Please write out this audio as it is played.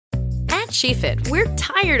At SheFit, we're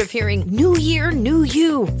tired of hearing new year, new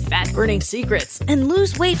you, fat-burning secrets, and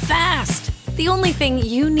lose weight fast. The only thing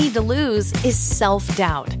you need to lose is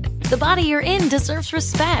self-doubt. The body you're in deserves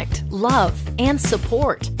respect, love, and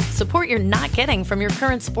support. Support you're not getting from your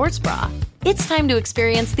current sports bra. It's time to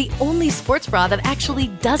experience the only sports bra that actually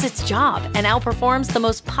does its job and outperforms the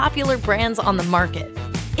most popular brands on the market.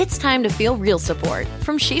 It's time to feel real support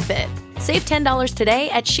from SheFit. Save $10 today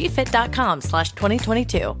at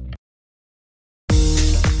SheFit.com/2022.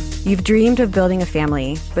 You've dreamed of building a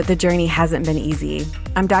family, but the journey hasn't been easy.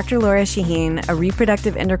 I'm Dr. Laura Shaheen, a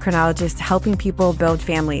reproductive endocrinologist helping people build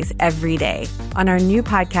families every day. On our new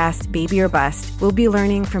podcast, Baby or Bust, we'll be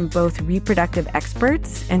learning from both reproductive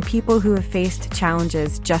experts and people who have faced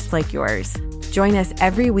challenges just like yours. Join us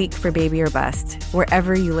every week for Baby or Bust,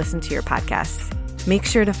 wherever you listen to your podcasts. Make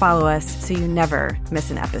sure to follow us so you never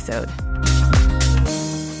miss an episode.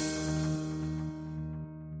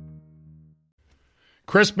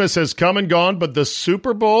 Christmas has come and gone, but the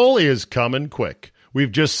Super Bowl is coming quick.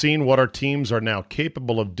 We've just seen what our teams are now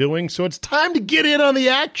capable of doing, so it's time to get in on the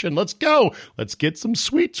action. Let's go. Let's get some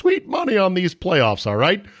sweet, sweet money on these playoffs, all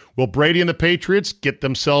right? Will Brady and the Patriots get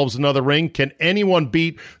themselves another ring? Can anyone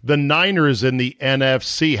beat the Niners in the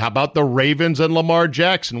NFC? How about the Ravens and Lamar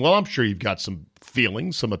Jackson? Well, I'm sure you've got some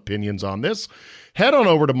feelings, some opinions on this. Head on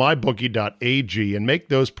over to mybookie.ag and make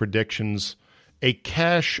those predictions a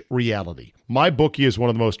cash reality. MyBookie is one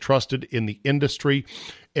of the most trusted in the industry.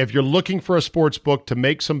 If you're looking for a sports book to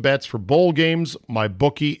make some bets for bowl games,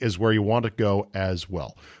 MyBookie is where you want to go as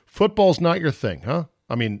well. Football's not your thing, huh?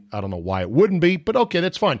 I mean, I don't know why it wouldn't be, but okay,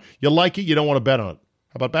 that's fine. You like it, you don't want to bet on it.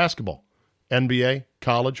 How about basketball? NBA,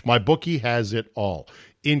 college? MyBookie has it all,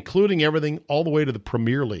 including everything all the way to the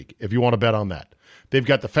Premier League, if you want to bet on that. They've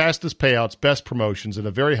got the fastest payouts, best promotions, and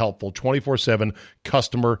a very helpful 24/7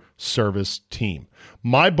 customer service team.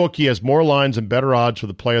 MyBookie has more lines and better odds for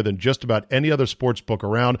the player than just about any other sports book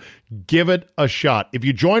around. Give it a shot. If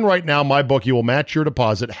you join right now, MyBookie will match your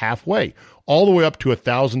deposit halfway, all the way up to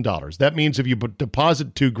 $1,000. That means if you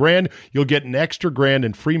deposit $2,000, you'll get an extra $1,000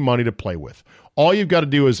 in free money to play with. All you've got to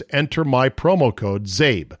do is enter my promo code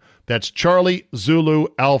ZABE. That's Charlie, Zulu,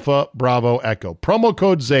 Alpha, Bravo, Echo. Promo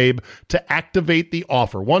code ZABE to activate the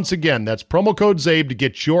offer. Once again, that's promo code ZABE to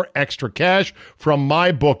get your extra cash from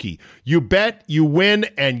MyBookie. You bet, you win,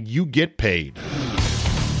 and you get paid.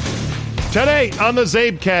 Today on the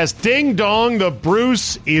CzabeCast, ding dong, the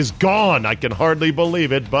Bruce is gone. I can hardly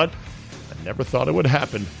believe it, but I never thought it would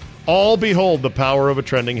happen. All behold the power of a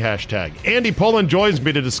trending hashtag. Andy Pollin joins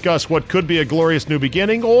me to discuss what could be a glorious new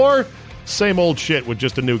beginning or same old shit with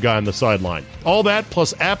just a new guy on the sideline. All that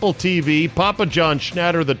plus Apple TV, Papa John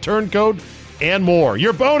Schnatter, the Turncoat, and more.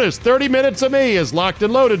 Your bonus 30 minutes of me is locked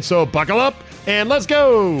and loaded, so buckle up and let's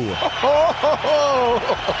go. Here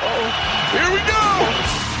we go.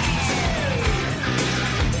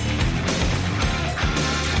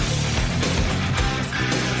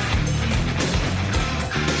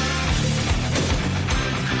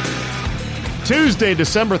 Tuesday,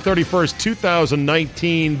 December 31st,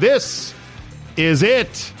 2019. This is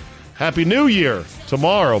it. Happy New Year.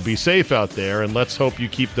 Tomorrow, be safe out there, and let's hope you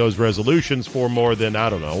keep those resolutions for more than,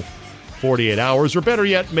 48 hours, or better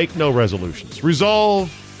yet, make no resolutions. Resolve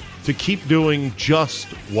to keep doing just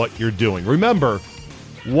what you're doing. Remember,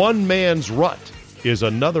 one man's rut is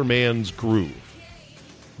another man's groove.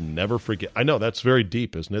 Never forget. I know, that's very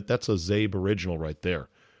deep, isn't it? That's a Zabe original right there.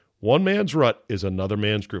 One man's rut is another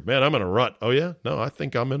man's groove. Man, I'm in a rut. Oh, yeah? No, I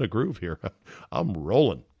think I'm in a groove here. I'm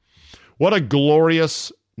rolling. What a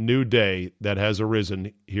glorious new day that has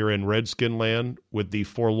arisen here in Redskin land with the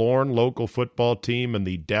forlorn local football team and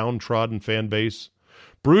the downtrodden fan base.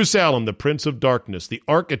 Bruce Allen, the Prince of Darkness, the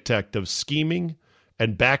architect of scheming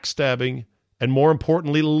and backstabbing and, more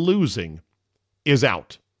importantly, losing, is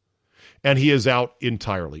out. And he is out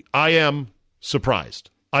entirely. I am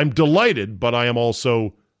surprised. I'm delighted, but I am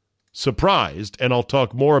also surprised, and I'll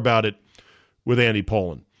talk more about it with Andy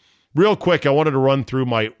Pollin. Real quick, I wanted to run through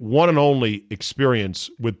my one and only experience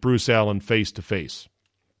with Bruce Allen face-to-face.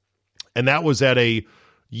 And that was at a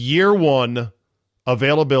year one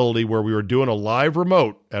availability where we were doing a live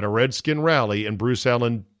remote at a Redskin rally, and Bruce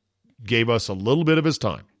Allen gave us a little bit of his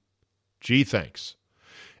time. Gee, thanks.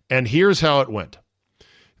 And here's how it went.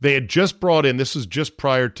 They had just brought in, this is just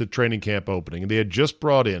prior to training camp opening, and they had just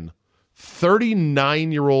brought in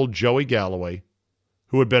 39-year-old Joey Galloway,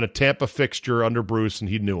 who had been a Tampa fixture under Bruce, and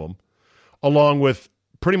he knew him, along with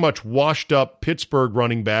pretty much washed-up Pittsburgh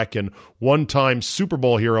running back and one-time Super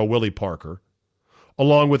Bowl hero Willie Parker,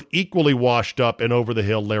 along with equally washed-up and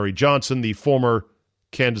over-the-hill Larry Johnson, the former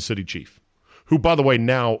Kansas City Chief, who, by the way,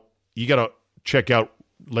 now you got to check out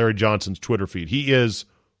Larry Johnson's Twitter feed. He is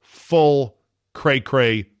full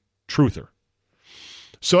cray-cray truther.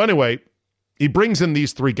 So anyway, he brings in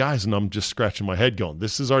these three guys, and I'm just scratching my head going,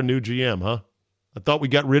 this is our new GM, huh? I thought we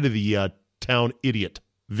got rid of the town idiot,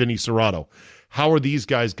 Vinny Serrato. How are these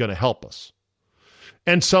guys going to help us?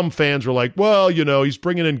 And some fans were like, well, he's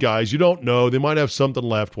bringing in guys. You don't know. They might have something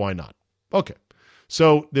left. Why not? Okay.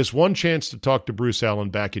 So this one chance to talk to Bruce Allen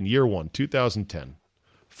back in year 1, 2010,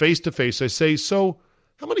 face-to-face, I say, so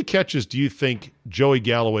how many catches do you think Joey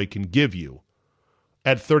Galloway can give you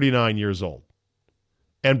at 39 years old?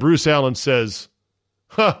 And Bruce Allen says,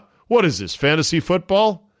 what is this, fantasy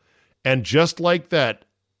football? And just like that,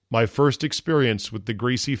 my first experience with the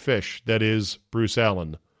greasy fish that is Bruce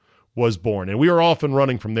Allen was born. And we are off and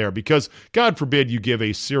running from there because, God forbid, you give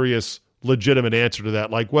a serious, legitimate answer to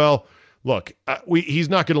that. Like, well, look, he's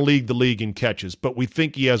not going to lead the league in catches, but we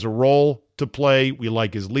think he has a role to play. We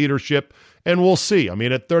like his leadership, and we'll see. I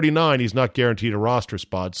mean, at 39, he's not guaranteed a roster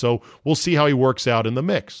spot, so we'll see how he works out in the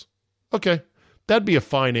mix. Okay, that'd be a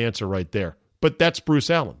fine answer right there. But that's Bruce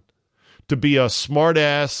Allen. To be a smart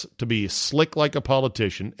ass, to be slick like a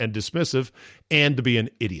politician and dismissive, and to be an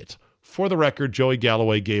idiot. For the record, Joey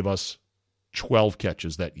Galloway gave us 12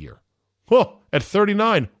 catches that year. At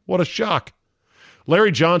 39, what a shock.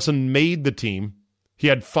 Larry Johnson made the team. He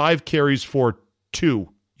had 5 carries for 2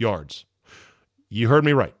 yards. You heard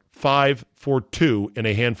me right. 5 for 2 in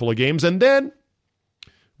a handful of games. And then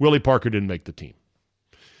Willie Parker didn't make the team.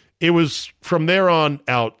 It was from there on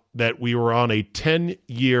out that we were on a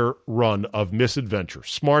 10-year run of misadventure,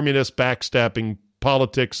 smarminess, backstabbing,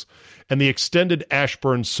 politics, and the extended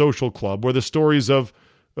Ashburn Social Club, where the stories of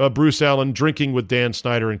Bruce Allen drinking with Dan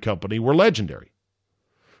Snyder and company were legendary.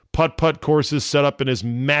 Putt-putt courses set up in his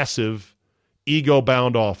massive,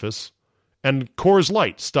 ego-bound office, and Coors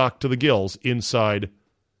Light stocked to the gills inside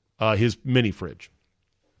his mini-fridge.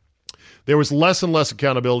 There was less and less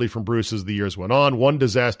accountability from Bruce as the years went on. One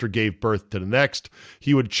disaster gave birth to the next.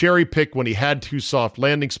 He would cherry-pick when he had 2 soft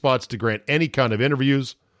landing spots to grant any kind of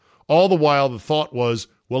interviews. All the while, the thought was,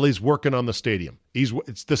 well, he's working on the stadium.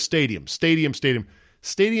 It's the stadium. Stadium.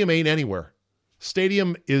 Stadium ain't anywhere.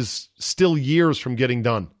 Stadium is still years from getting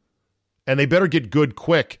done. And they better get good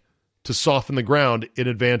quick to soften the ground in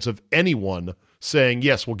advance of anyone saying,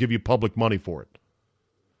 yes, we'll give you public money for it.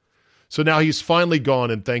 So now he's finally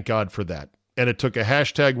gone, and thank God for that. And it took a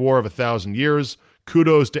hashtag war of 1,000 years.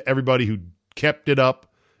 Kudos to everybody who kept it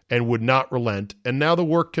up and would not relent. And now the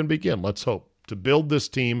work can begin, let's hope, to build this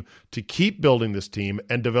team, to keep building this team,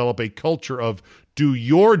 and develop a culture of do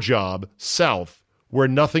your job south, where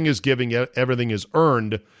nothing is giving, everything is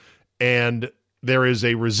earned, and there is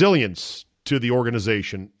a resilience to the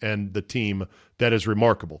organization and the team that is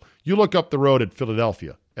remarkable. You look up the road at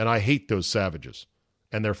Philadelphia, and I hate those savages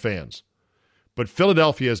and their fans. But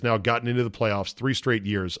Philadelphia has now gotten into the playoffs 3 straight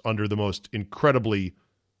years under the most incredibly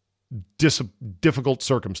difficult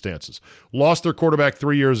circumstances. Lost their quarterback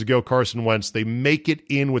 3 years ago, Carson Wentz. They make it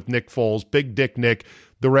in with Nick Foles, Big Dick Nick.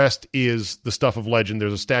 The rest is the stuff of legend.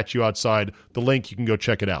 There's a statue outside. The link, you can go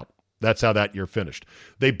check it out. That's how that year finished.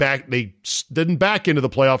 They didn't back into the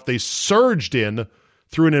playoff. They surged in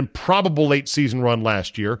through an improbable late season run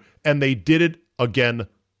last year, and they did it again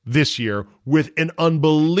this year with an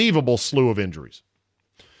unbelievable slew of injuries.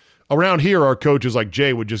 Around here, our coaches like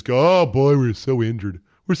Jay would just go, oh boy, we're so injured.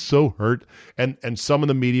 We're so hurt. And some of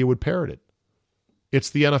the media would parrot it. It's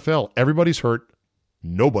the NFL. Everybody's hurt.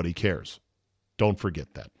 Nobody cares. Don't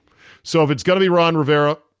forget that. So if it's going to be Ron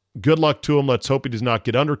Rivera, good luck to him. Let's hope he does not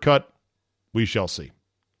get undercut. We shall see.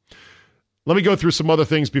 Let me go through some other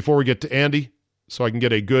things before we get to Andy so I can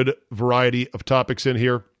get a good variety of topics in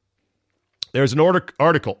here. There's an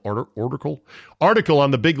article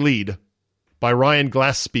on the Big Lead by Ryan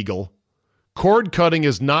Glasspiegel. Cord cutting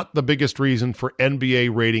is not the biggest reason for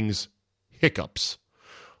NBA ratings hiccups.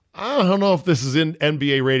 I don't know if this is in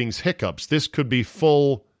NBA ratings hiccups. This could be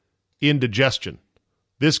full indigestion.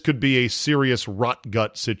 This could be a serious rot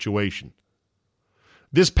gut situation.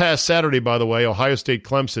 This past Saturday, by the way, Ohio State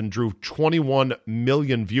Clemson drew 21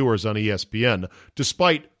 million viewers on ESPN,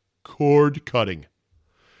 despite cord cutting.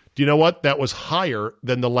 Do you know what? That was higher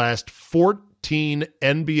than the last 14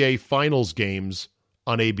 NBA Finals games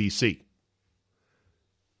on ABC.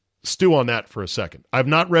 Stew on that for a second. I've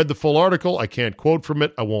not read the full article. I can't quote from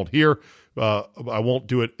it. I won't I won't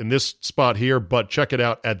do it in this spot here, but check it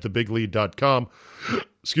out at thebiglead.com.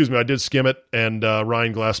 Excuse me, I did skim it, and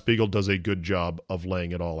Ryan Glasspiegel does a good job of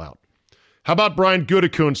laying it all out. How about Brian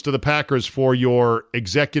Gutekunst to the Packers for your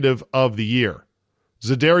Executive of the Year?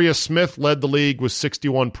 Zadarius Smith led the league with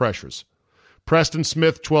 61 pressures. Preston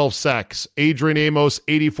Smith, 12 sacks. Adrian Amos,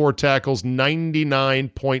 84 tackles,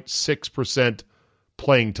 99.6%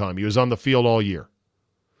 playing time. He was on the field all year.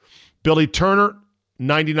 Billy Turner,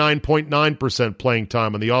 99.9% playing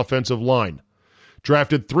time on the offensive line.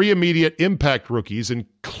 Drafted 3 immediate impact rookies,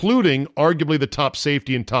 including arguably the top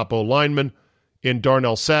safety and top O-lineman in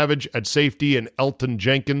Darnell Savage at safety and Elton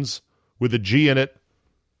Jenkins with a G in it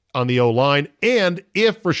on the O-line. And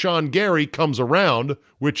if Rashawn Gary comes around,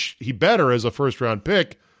 which he better as a first-round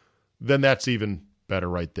pick, then that's even better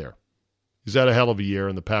right there. He's had a hell of a year,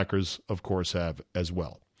 and the Packers, of course, have as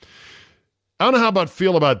well. I don't know how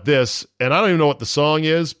feel about this, and I don't even know what the song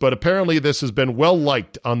is, but apparently this has been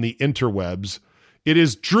well-liked on the interwebs. It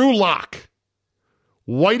is Drew Lock,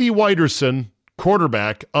 Whitey Whiterson,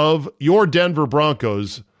 quarterback of your Denver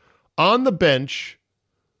Broncos, on the bench,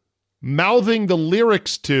 mouthing the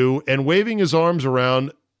lyrics to and waving his arms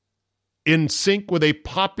around in sync with a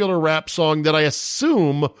popular rap song that I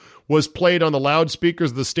assume was played on the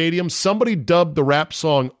loudspeakers of the stadium. Somebody dubbed the rap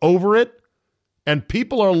song over it, and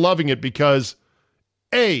people are loving it because,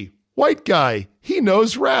 A, white guy, he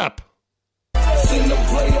knows rap.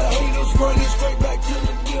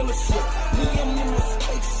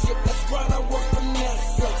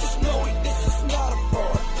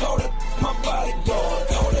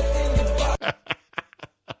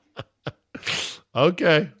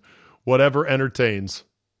 Okay, whatever entertains.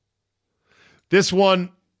 This one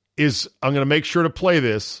is, I'm going to make sure to play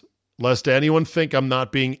this, lest anyone think I'm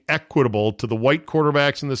not being equitable to the white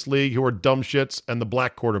quarterbacks in this league who are dumb shits and the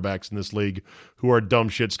black quarterbacks in this league who are dumb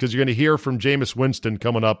shits, because you're going to hear from Jameis Winston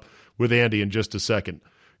coming up with Andy in just a second.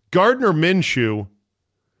 Gardner Minshew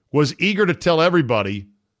was eager to tell everybody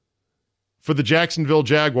for the Jacksonville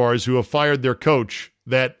Jaguars, who have fired their coach,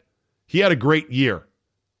 that he had a great year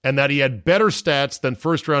and that he had better stats than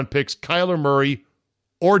first-round picks Kyler Murray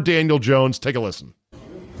or Daniel Jones. Take a listen.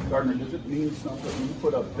 Gardner, does it mean something when you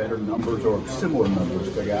put up better numbers or similar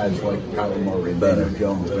numbers to guys like Kyler Murray and Daniel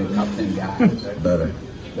Jones, like top 10 guys? Better.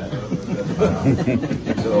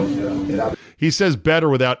 He says better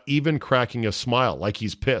without even cracking a smile, like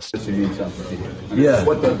he's pissed. Does it mean something to you? Yeah.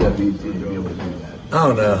 What does that mean to you to be able to do that? I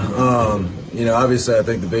don't know. Obviously, I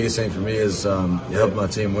think the biggest thing for me is helping my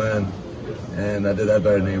team win. And I did that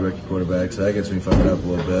better than any rookie quarterback, so that gets me fired up a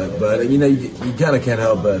little bit. But, you kind of can't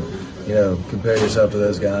help but, compare yourself to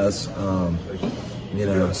those guys,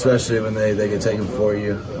 especially when they get taken before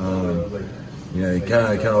you. You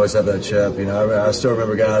kind of always have that chip. I still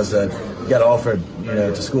remember guys that got offered,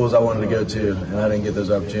 to schools I wanted to go to, and I didn't get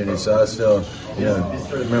those opportunities. So I still,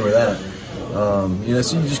 remember that. So you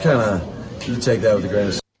just you take that with a grain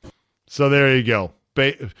of salt. So there you go.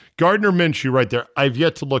 Gardner Minshew right there. I've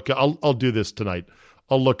yet to look. I'll do this tonight.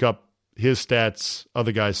 I'll look up his stats,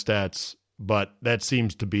 other guys' stats, but that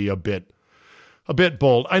seems to be a bit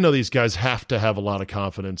bold. I know these guys have to have a lot of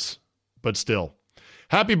confidence, but still.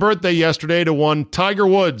 Happy birthday yesterday to one Tiger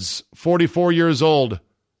Woods, 44 years old.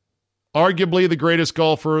 Arguably the greatest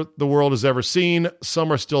golfer the world has ever seen.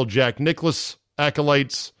 Some are still Jack Nicklaus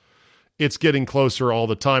acolytes. It's getting closer all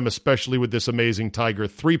the time, especially with this amazing Tiger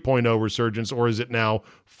 3.0 resurgence, or is it now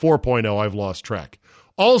 4.0? I've lost track.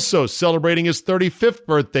 Also celebrating his 35th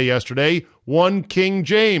birthday yesterday, one King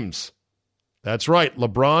James. That's right,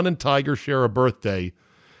 LeBron and Tiger share a birthday.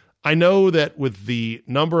 I know that with the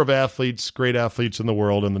number of athletes, great athletes in the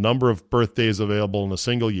world, and the number of birthdays available in a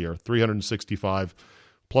single year, 365,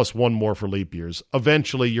 plus one more for leap years,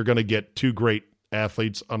 eventually you're going to get two great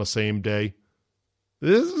athletes on the same day.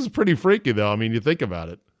 This is pretty freaky, though. I mean, you think about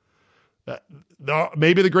it.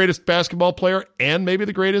 Maybe the greatest basketball player and maybe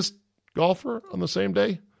the greatest golfer on the same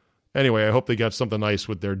day. Anyway, I hope they got something nice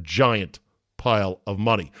with their giant pile of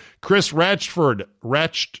money. Chris Ratchford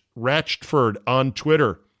on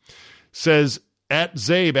Twitter says, at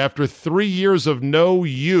Zabe, after 3 years of no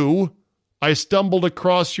you, I stumbled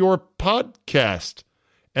across your podcast.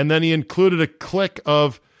 And then he included a click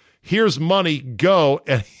of, here's money, go.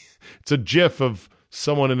 And it's a gif of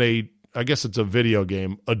someone in I guess it's a video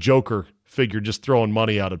game, a Joker figure just throwing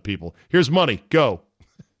money out at people. Here's money, go.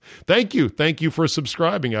 Thank you. Thank you for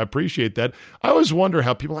subscribing. I appreciate that. I always wonder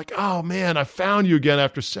how people are like, oh man, I found you again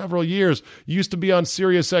after several years. You used to be on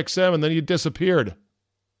Sirius XM and then you disappeared.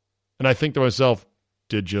 And I think to myself,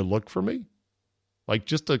 did you look for me? Like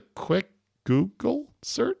just a quick Google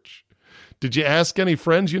search? Did you ask any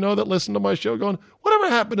friends that listen to my show going, whatever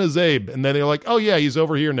happened to Zabe? And then they're like, oh, yeah, he's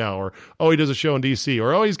over here now. Or, oh, he does a show in D.C.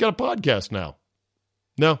 Or, oh, he's got a podcast now.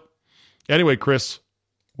 No. Anyway, Chris,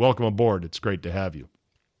 welcome aboard. It's great to have you.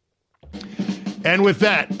 And with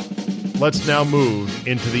that, let's now move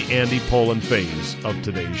into the Andy Pollin phase of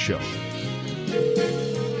today's show.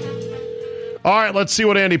 All right, let's see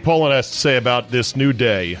what Andy Pollin has to say about this new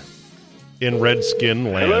day in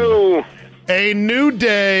Redskin land. Hello. A new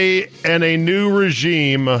day and a new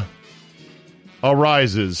regime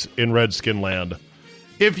arises in Redskin land.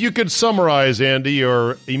 If you could summarize, Andy,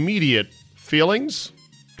 your immediate feelings,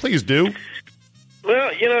 please do.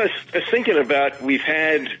 Well, I was thinking about, we've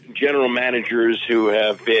had general managers who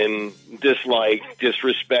have been disliked,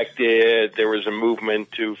 disrespected. There was a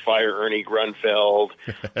movement to fire Ernie Grunfeld.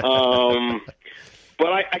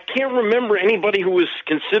 But I can't remember anybody who was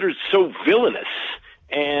considered so villainous.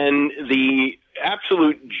 And the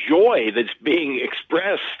absolute joy that's being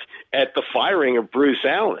expressed at the firing of Bruce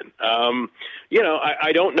Allen.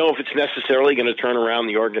 I don't know if it's necessarily going to turn around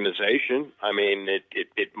the organization. I mean,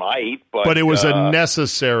 it might, but it was a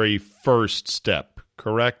necessary first step,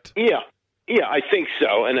 correct? Yeah, I think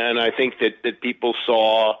so, and I think that people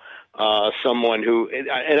saw someone who,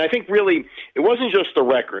 and I think really it wasn't just the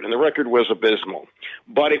record, and the record was abysmal,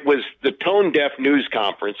 but it was the tone-deaf news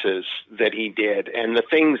conferences that he did, and the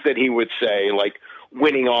things that he would say, like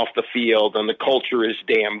winning off the field and the culture is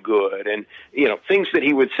damn good, and things that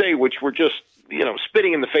he would say which were just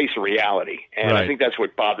spitting in the face of reality, and right. I think that's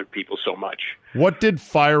what bothered people so much. What did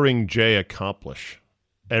firing Jay accomplish,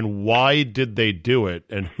 and why did they do it,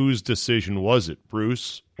 and whose decision was it,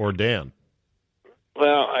 Bruce or Dan?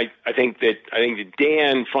 Well, I think that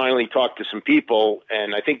Dan finally talked to some people,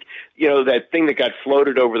 and I think that thing that got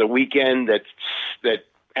floated over the weekend that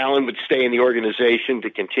Allen would stay in the organization to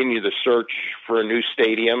continue the search for a new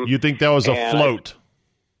stadium. You think that was a float?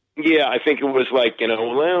 I think it was like,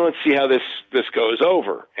 well, let's see how this goes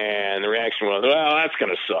over. And the reaction was, well, that's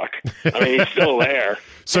going to suck. I mean, he's still there.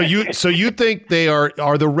 So you think they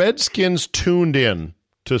are the Redskins tuned in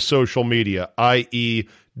to social media, i.e.,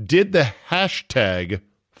 did the hashtag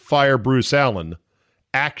fire Bruce Allen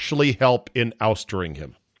actually help in oustering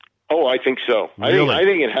him? Oh, I think so. Really? I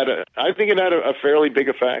think it had a fairly big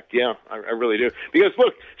effect. Yeah, I really do. Because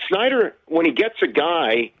look, Snyder, when he gets a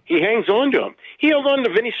guy, he hangs on to him. He held on to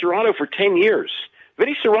Vinny Serrato for 10 years.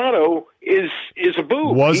 Vinny Serrato is a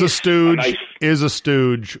boob. Was a stooge, is a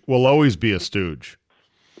stooge, will always be a stooge.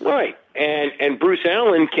 Right. And Bruce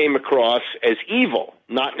Allen came across as evil,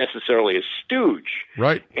 not necessarily as stooge.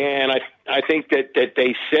 Right. And I think that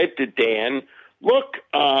they said to Dan, look,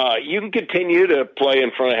 you can continue to play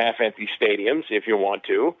in front of half-empty stadiums if you want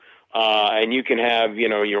to, and you can have,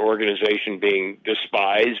 your organization being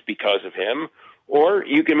despised because of him, or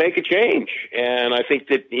you can make a change. And I think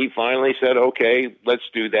that he finally said, okay, let's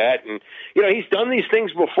do that. And, he's done these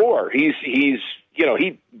things before. He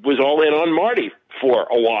was all in on Marty for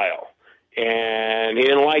a while, and he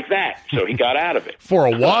didn't like that, so he got out of it. For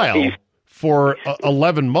a while? For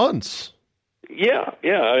 11 months? Yeah,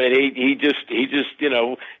 and he just he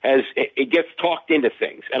gets talked into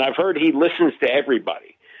things, and I've heard he listens to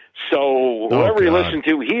everybody. So whoever he listened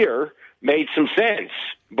to here made some sense,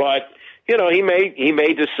 but he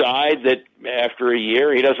may decide that after a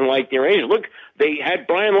year he doesn't like the arrangement. Look, they had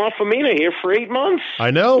Brian LaFemina here for 8 months.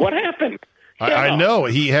 I know what happened. I know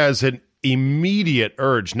he has an immediate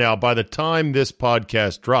urge. Now, by the time this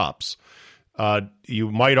podcast drops,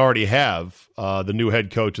 you might already have the new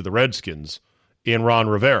head coach of the Redskins in Ron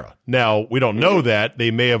Rivera. Now, we don't know that.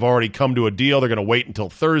 They may have already come to a deal. They're going to wait until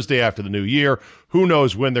Thursday after the new year. Who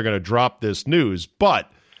knows when they're going to drop this news.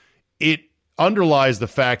 But it underlies the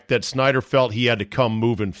fact that Snyder felt he had to come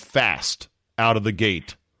moving fast out of the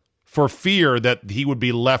gate for fear that he would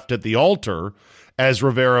be left at the altar as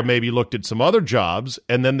Rivera maybe looked at some other jobs,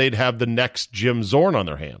 and then they'd have the next Jim Zorn on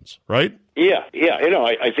their hands, right? Yeah.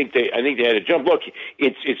 I think they had to jump. Look,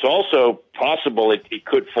 it's also possible it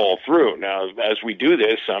could fall through. Now, as we do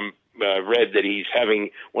this, I'm read that he's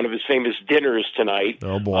having one of his famous dinners tonight.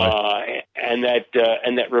 Oh boy! And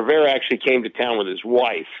that Rivera actually came to town with his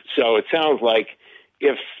wife. So it sounds like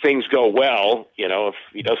if things go well, if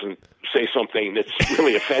he doesn't say something that's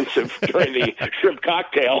really offensive during the shrimp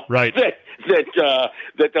cocktail, right?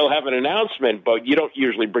 That they'll have an announcement, but you don't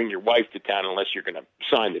usually bring your wife to town unless you're going to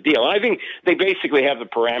sign the deal. And I think they basically have the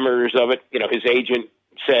parameters of it. His agent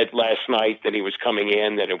said last night that he was coming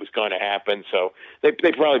in, that it was going to happen. So they've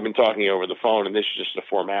probably been talking over the phone, and this is just a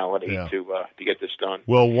formality to get this done.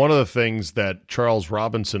 Well, one of the things that Charles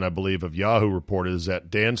Robinson, I believe, of Yahoo reported is that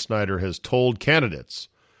Dan Snyder has told candidates,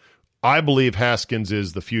 I believe Haskins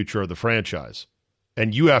is the future of the franchise,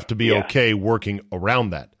 and you have to be okay working around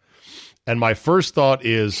that. And my first thought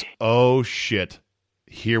is, oh, shit,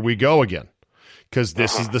 here we go again, because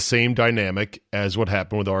this is the same dynamic as what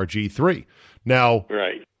happened with RG3. Now,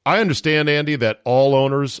 right. I understand, Andy, that all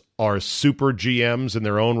owners are super GMs in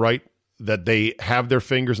their own right. that they have their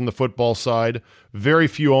fingers in the football side. Very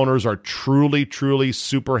few owners are truly, truly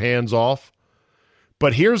super hands-off.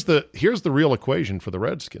 But here's the real equation for the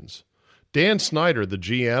Redskins. Dan Snyder, the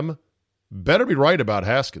GM, better be right about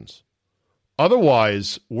Haskins.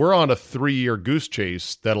 Otherwise, we're on a 3-year goose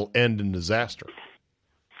chase that'll end in disaster.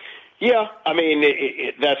 Yeah, I mean,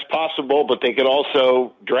 that's possible, but they could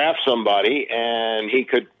also draft somebody, and he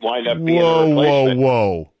could wind up being a replacement.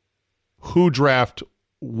 Whoa. Who draft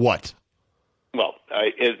what? Well,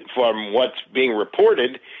 from what's being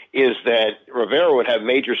reported is that Rivera would have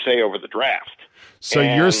major say over the draft. So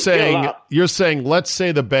you're saying, let's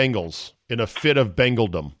say the Bengals, in a fit of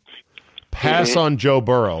Bengaldom, pass on Joe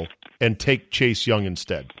Burrow and take Chase Young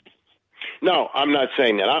instead. No, I'm not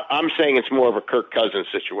saying that. I'm saying it's more of a Kirk Cousins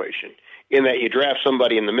situation in that you draft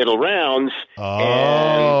somebody in the middle rounds.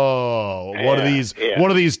 One of these.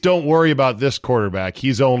 Don't worry about this quarterback.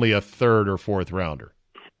 He's only a 3rd or 4th rounder.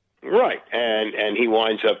 Right, and he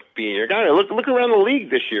winds up being your guy. Look around the league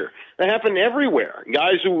this year. That happened everywhere.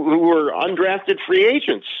 Guys who were undrafted free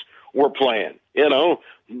agents were playing. You know,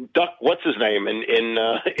 Duck. What's his name in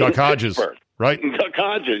Duck Hodges, Pittsburgh. Right? Duck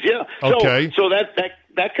Hodges. Yeah. Okay. So that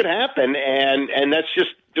could happen, and that's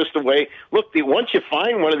just the way. Look, once you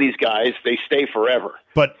find one of these guys, they stay forever.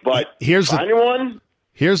 But here's the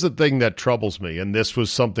thing that troubles me, and this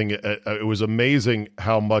was something. It was amazing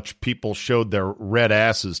how much people showed their red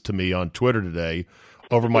asses to me on Twitter today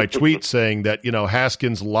over my tweet saying that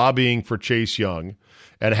Haskins lobbying for Chase Young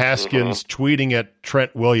and Haskins tweeting at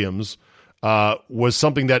Trent Williams. Was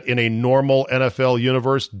something that in a normal NFL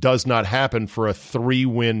universe does not happen for a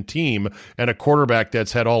 3-win team and a quarterback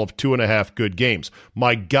that's had all of 2.5 good games.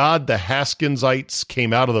 My God, the Haskinsites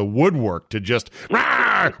came out of the woodwork to just,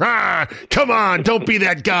 rah, rah, come on, don't be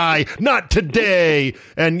that guy, not today,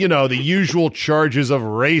 and, the usual charges of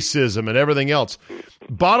racism and everything else.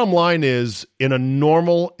 Bottom line is, in a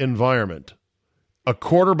normal environment, a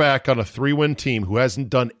quarterback on a 3-win team who hasn't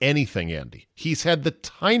done anything, Andy, he's had the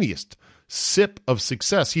tiniest sip of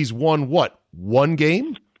success. He's won what? 1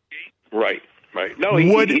 game? Right. No, we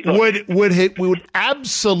would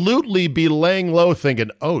absolutely be laying low, thinking,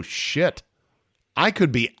 "Oh shit, I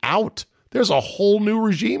could be out. There's a whole new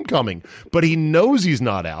regime coming." But he knows he's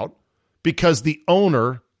not out because the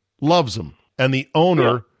owner loves him, and the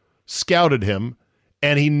owner scouted him,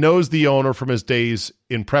 and he knows the owner from his days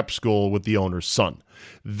in prep school with the owner's son.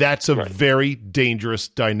 That's a very dangerous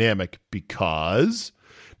dynamic because.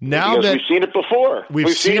 Because we've seen it before.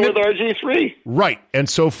 We've seen it with RG3. Right. And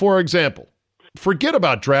so, for example, forget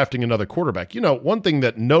about drafting another quarterback. One thing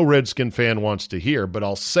that no Redskin fan wants to hear, but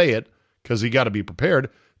I'll say it because you got to be prepared,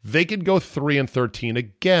 they could go 3-13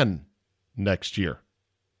 again next year.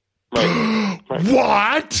 Right.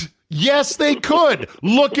 What? Yes, they could.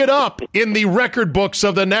 Look it up in the record books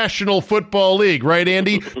of the National Football League, right,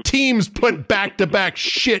 Andy? Teams put back-to-back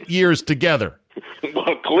shit years together.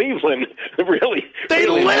 Well, Cleveland really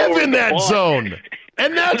live in that zone,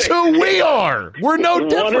 and that's who we are. We're no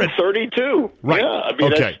different. 1-32, right? Yeah, I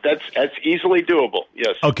mean, okay. That's easily doable.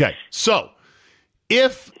 Yes. Okay, so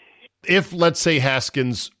if let's say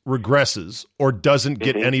Haskins regresses or doesn't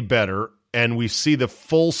get any better, and we see the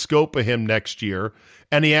full scope of him next year,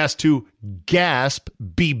 and he has to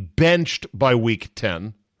be benched by week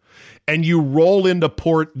 10, and you roll into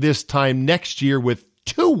port this time next year with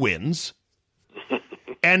 2 wins.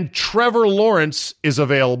 And Trevor Lawrence is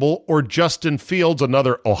available, or Justin Fields,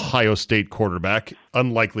 another Ohio State quarterback,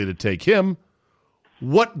 unlikely to take him.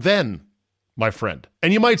 What then, my friend?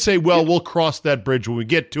 And you might say, well, we'll cross that bridge when we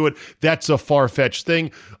get to it. That's a far-fetched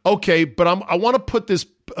thing. Okay, but I want to put this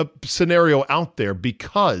scenario out there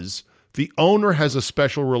because the owner has a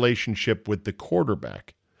special relationship with the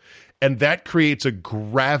quarterback, and that creates a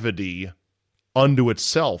gravity unto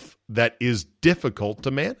itself that is difficult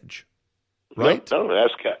to manage. Right? No,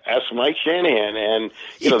 ask Mike Shanahan. And,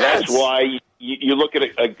 that's why you look at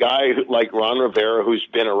a guy like Ron Rivera who's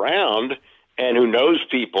been around and who knows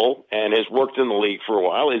people and has worked in the league for a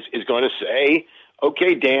while is going to say,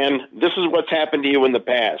 okay, Dan, this is what's happened to you in the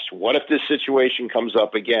past. What if this situation comes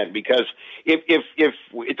up again? Because if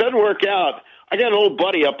it doesn't work out, I got an old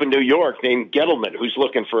buddy up in New York named Gettleman who's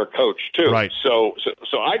looking for a coach too. Right. So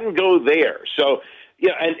I can go there. So,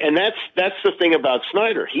 yeah, and that's the thing about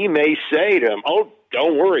Snyder. He may say to him, "Oh,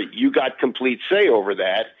 don't worry, you got complete say over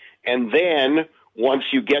that." And then once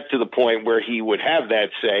you get to the point where he would have that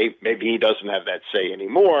say, maybe he doesn't have that say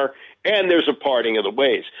anymore, and there's a parting of the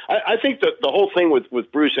ways. I think that the whole thing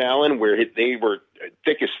with Bruce Allen, where they were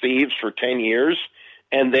thick as thieves for 10 years,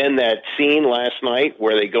 and then that scene last night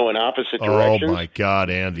where they go in opposite directions. Oh, my God,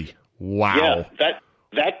 Andy. Wow. Yeah,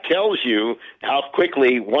 that tells you how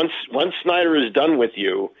quickly, once Snyder is done with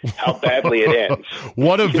you, how badly it ends.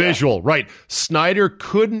 What a visual, right. Snyder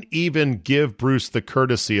couldn't even give Bruce the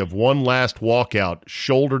courtesy of one last walkout,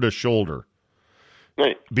 shoulder to shoulder,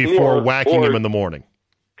 right, before whacking him in the morning.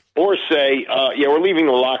 Or say, we're leaving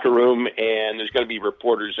the locker room, and there's going to be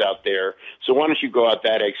reporters out there, so why don't you go out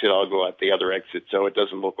that exit, I'll go out the other exit, so it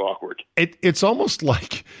doesn't look awkward. It's almost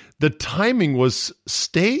like the timing was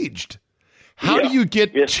staged. How do you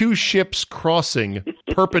get two ships crossing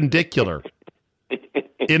perpendicular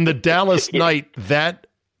in the Dallas night that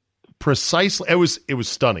precisely? It was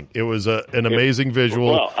stunning. It was an amazing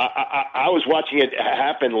visual. Well, I was watching it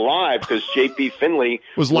happen live because J.P. Finley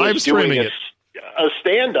was live streaming doing a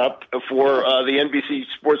stand-up for the NBC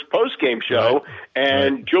Sports postgame show,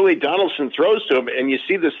 and Julie Donaldson throws to him, and you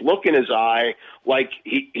see this look in his eye like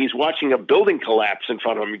he's watching a building collapse in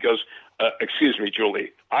front of him. He goes, excuse me,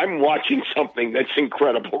 Julie, I'm watching something that's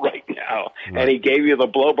incredible right now. Right. And he gave you the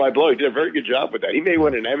blow-by-blow. He did a very good job with that. He may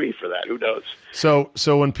win an Emmy for that. Who knows?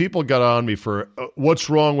 So when people got on me for what's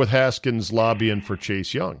wrong with Haskins lobbying for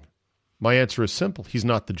Chase Young, my answer is simple. He's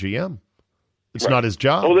not the GM. It's not his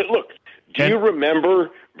job. Oh, look, do you remember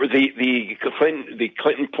the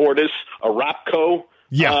Clinton Portis Arapco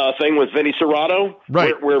thing with Vinny Serrato?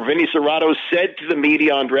 Right. Where Vinny Serrato said to the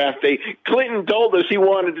media on draft day, Clinton told us he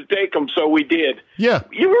wanted to take him, so we did. Yeah.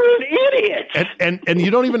 You were an idiot. And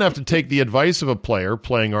you don't even have to take the advice of a player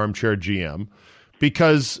playing armchair GM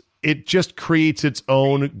because it just creates its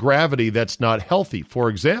own gravity that's not healthy. For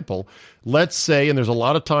example, let's say, and there's a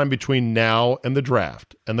lot of time between now and the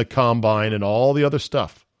draft and the combine and all the other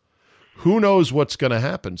stuff. Who knows what's going to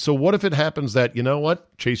happen? So what if it happens that, you know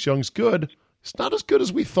what, Chase Young's good. It's not as good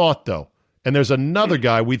as we thought, though. And there's another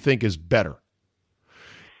guy we think is better.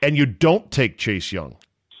 And you don't take Chase Young.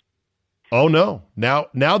 Oh, no. Now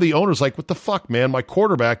the owner's like, what the fuck, man? My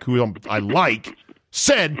quarterback, who I like,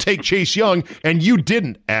 said take Chase Young, and you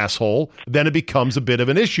didn't, asshole. Then it becomes a bit of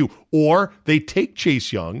an issue. Or they take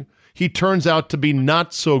Chase Young. He turns out to be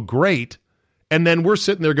not so great. And then we're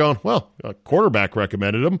sitting there going, well, a quarterback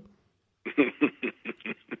recommended him.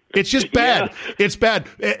 It's just bad. Yeah. It's bad.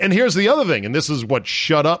 And here's the other thing, and this is what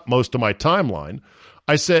shut up most of my timeline.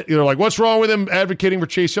 I said, like, what's wrong with him advocating for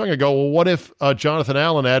Chase Young? I go, well, what if Jonathan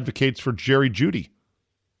Allen advocates for Jerry Jeudy?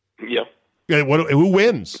 Yeah. Who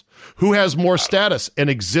wins? Who has more status? An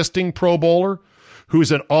existing Pro Bowler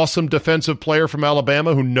who's an awesome defensive player from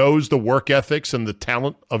Alabama who knows the work ethics and the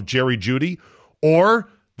talent of Jerry Jeudy, or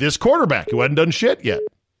this quarterback who hadn't done shit yet?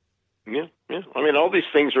 Yeah. I mean, all these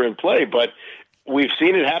things are in play, but we've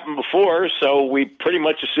seen it happen before, so we pretty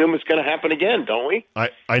much assume it's going to happen again, don't we?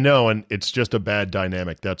 I know, and it's just a bad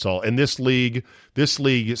dynamic, that's all. And this league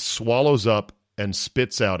swallows up and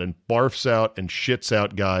spits out and barfs out and shits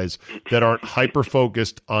out guys that aren't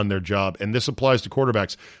hyper-focused on their job. And this applies to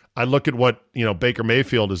quarterbacks. I look at what Baker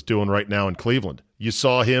Mayfield is doing right now in Cleveland. You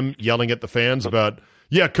saw him yelling at the fans about,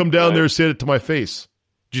 come down there and say it to my face.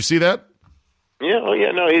 Did you see that?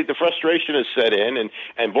 Yeah, no, the frustration has set in,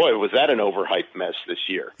 and boy, was that an overhyped mess this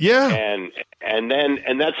year. Yeah, and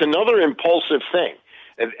that's another impulsive thing.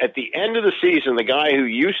 At the end of the season, the guy who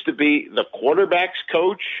used to be the quarterback's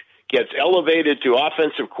coach gets elevated to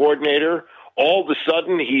offensive coordinator. All of a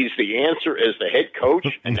sudden, he's the answer as the head coach,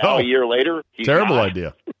 and now a year later, he's terrible not.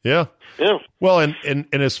 Idea. Yeah. Well, and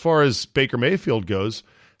as far as Baker Mayfield goes,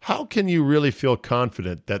 how can you really feel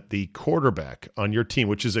confident that the quarterback on your team,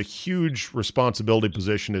 which is a huge responsibility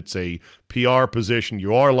position, it's a PR position,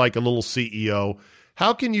 you are like a little CEO,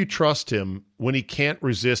 how can you trust him when he can't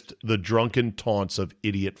resist the drunken taunts of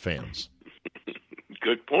idiot fans?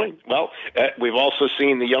 Good point. Well, we've also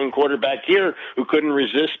seen the young quarterback here who couldn't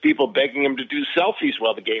resist people begging him to do selfies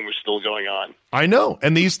while the game was still going on. I know,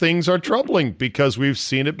 and these things are troubling because we've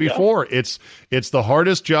seen it before. Yeah. It's the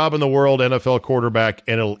hardest job in the world, NFL quarterback,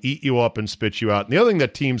 and it'll eat you up and spit you out. And the other thing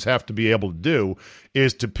that teams have to be able to do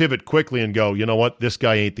is to pivot quickly and go, you know what, this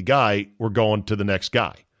guy ain't the guy, we're going to the next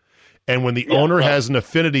guy. And when the owner has an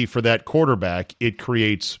affinity for that quarterback, it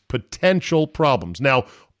creates potential problems. Now,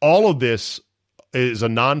 all of this is a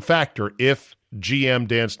non-factor if GM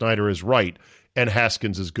Dan Snyder is right and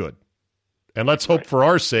Haskins is good. And let's hope for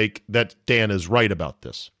our sake that Dan is right about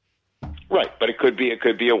this. Right, but it could be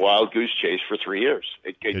a wild goose chase for 3 years.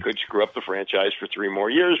 It could screw up the franchise for 3 more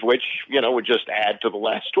years, which, would just add to the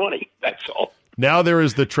last 20. That's all. Now there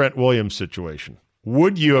is the Trent Williams situation.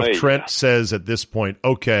 Would you, if Trent says at this point,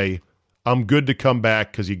 okay, I'm good to come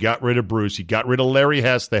back because you got rid of Bruce, you got rid of Larry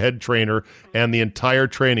Hess, the head trainer, and the entire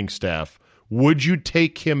training staff, would you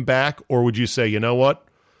take him back, or would you say, you know what,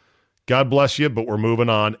 God bless you, but we're moving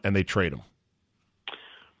on, and they trade him?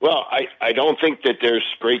 Well, I don't think that there's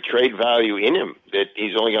great trade value in him, that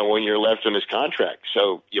he's only got 1 year left on his contract.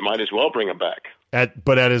 So you might as well bring him back.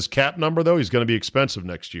 But at his cap number, though, he's going to be expensive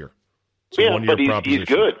next year. It's a but he's proposition.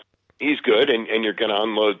 good. He's good, and you're going to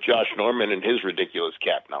unload Josh Norman and his ridiculous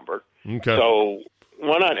cap number. Okay. So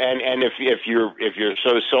why not? And if you're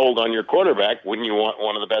so sold on your quarterback, wouldn't you want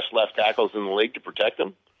one of the best left tackles in the league to protect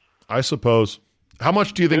him? I suppose. How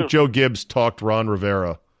much do you think Joe Gibbs talked Ron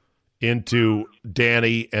Rivera into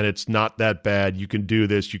Danny, and it's not that bad? You can do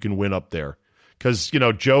this. You can win up there. Because,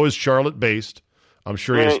 Joe is Charlotte-based. I'm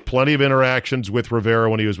sure he has plenty of interactions with Rivera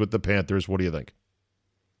when he was with the Panthers. What do you think?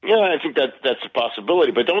 Yeah, I think that's a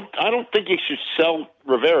possibility, but I don't think you should sell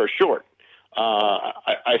Rivera short.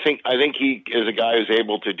 I think he is a guy who's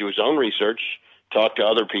able to do his own research, talk to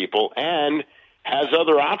other people, and has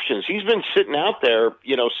other options. He's been sitting out there,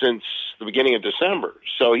 since the beginning of December,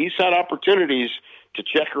 so he's had opportunities to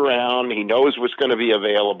check around. He knows what's going to be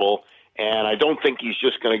available, and I don't think he's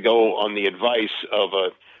just going to go on the advice of a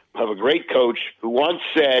great coach who once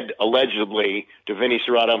said, allegedly, to Vinny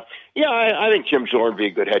Serrato, "Yeah, I think Jim Zorn would be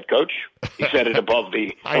a good head coach." He said it above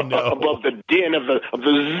the above the din of the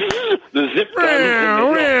zip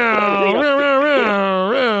gun.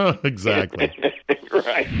 Exactly.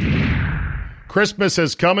 Right. Christmas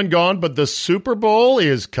has come and gone, but the Super Bowl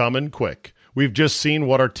is coming quick. We've just seen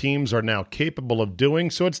what our teams are now capable of doing,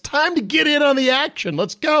 so it's time to get in on the action.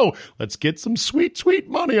 Let's go. Let's get some sweet, sweet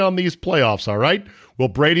money on these playoffs, all right? Will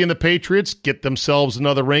Brady and the Patriots get themselves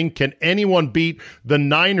another ring? Can anyone beat the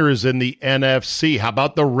Niners in the NFC? How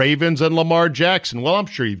about the Ravens and Lamar Jackson? Well, I'm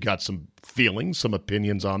sure you've got some feelings, some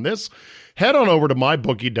opinions on this. Head on over to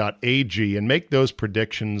mybookie.ag and make those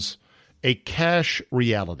predictions a cash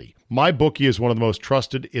reality. MyBookie is one of the most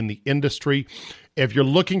trusted in the industry. If you're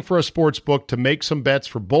looking for a sports book to make some bets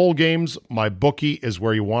for bowl games, MyBookie is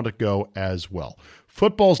where you want to go as well.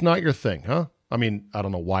 Football's not your thing, huh? I mean, I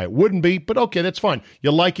don't know why it wouldn't be, but okay, that's fine.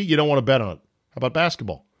 You like it, you don't want to bet on it. How about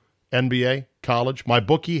basketball? NBA, college?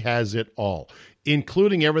 MyBookie has it all,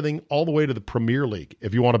 including everything all the way to the Premier League,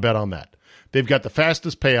 if you want to bet on that. They've got the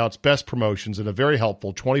fastest payouts, best promotions, and a very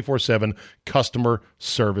helpful 24/7 customer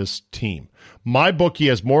service team. MyBookie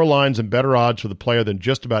has more lines and better odds for the player than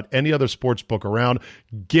just about any other sports book around.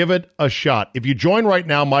 Give it a shot. If you join right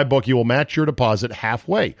now, MyBookie will match your deposit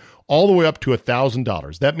halfway, all the way up to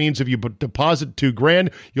 $1,000. That means if you deposit $2,000,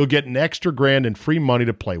 you'll get an extra $1,000 in free money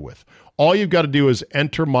to play with. All you've got to do is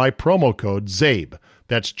enter my promo code ZABE.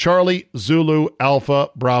 That's Charlie, Zulu, Alpha,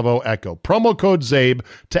 Bravo, Echo. Promo code ZABE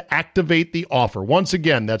to activate the offer. Once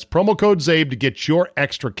again, that's promo code ZABE to get your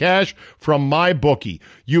extra cash from MyBookie.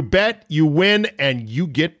 You bet, you win, and you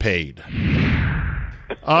get paid.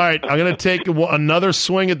 All right, I'm going to take another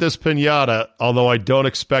swing at this piñata, although I don't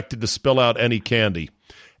expect it to spill out any candy.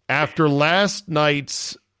 After last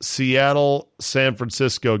night's Seattle-San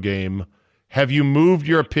Francisco game, have you moved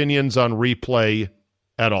your opinions on replay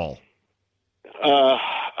at all?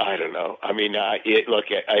 I don't know. I mean,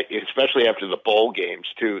 especially after the bowl games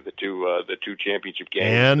too, the two championship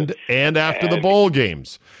games, and after the bowl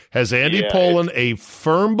games, has Andy Pollin, a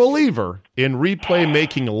firm believer in replay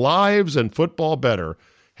making lives and football better,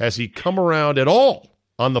 has he come around at all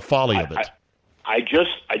on the folly of it? I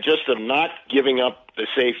just am not giving up the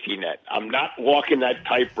safety net. I'm not walking that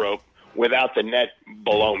tightrope without the net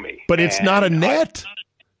below me. But it's not a net.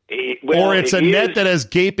 Or it's a net that has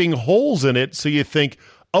gaping holes in it, so you think,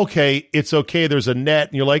 okay, it's okay, there's a net,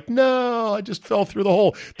 and you're like, no, I just fell through the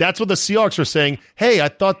hole. That's what the Seahawks are saying. Hey, I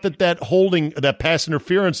thought that pass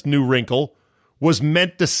interference new wrinkle was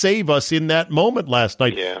meant to save us in that moment last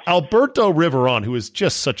night. Yeah. Alberto Riveron, who is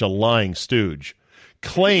just such a lying stooge,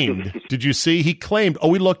 claimed, did you see? He claimed,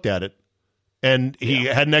 we looked at it, and he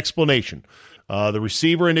had an explanation. The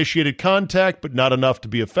receiver initiated contact, but not enough to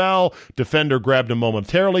be a foul. Defender grabbed him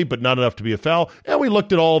momentarily, but not enough to be a foul. And we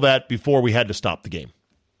looked at all that before we had to stop the game.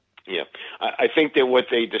 Yeah. I think that what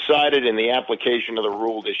they decided in the application of the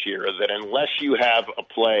rule this year is that unless you have a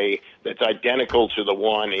play that's identical to the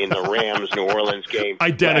one in the Rams-New Orleans game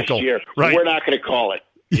identical. last year, right. We're not going to call it,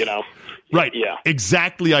 Right. Yeah.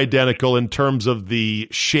 Exactly identical in terms of the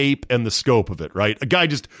shape and the scope of it, right? A guy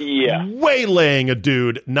just waylaying a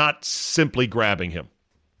dude, not simply grabbing him.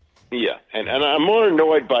 Yeah. And I'm more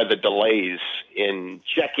annoyed by the delays in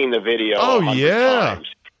checking the video. Times.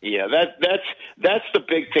 Yeah, that's the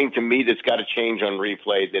big thing to me that's got to change on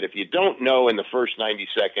replay, that if you don't know in the first 90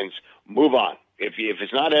 seconds, move on. If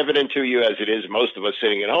it's not evident to you, as it is most of us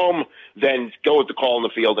sitting at home, then go with the call in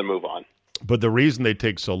the field and move on. But the reason they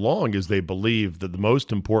take so long is they believe that the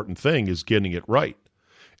most important thing is getting it right.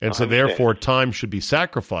 And so therefore time should be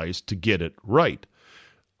sacrificed to get it right.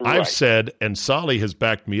 I've said, and Solly has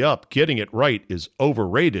backed me up, getting it right is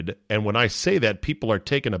overrated. And when I say that, people are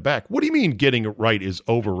taken aback. What do you mean getting it right is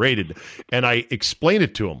overrated? And I explain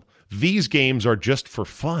it to them. These games are just for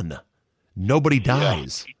fun. Nobody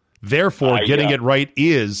dies. Yeah. Therefore, getting it right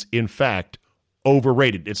is, in fact,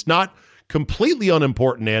 overrated. It's not completely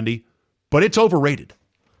unimportant, Andy, but it's overrated.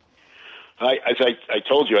 As I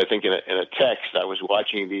told you, I think in a text, I was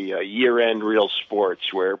watching the year-end Real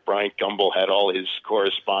Sports where Bryant Gumbel had all his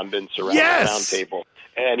correspondents around the round table.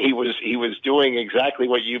 And he was doing exactly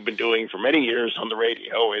what you've been doing for many years on the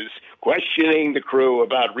radio, is questioning the crew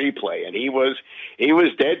about replay. And he was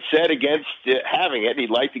dead set against having it. He'd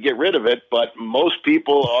like to get rid of it, but most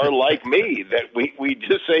people are like me, that we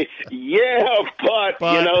just say, but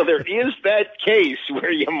there is that case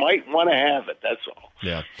where you might want to have it. That's all.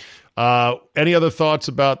 Yeah. Any other thoughts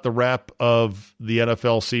about the wrap of the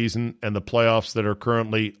NFL season and the playoffs that are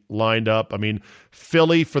currently lined up? I mean,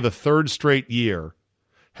 Philly, for the third straight year,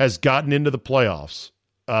 has gotten into the playoffs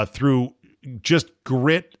through just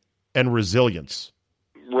grit and resilience.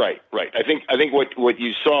 Right. I think what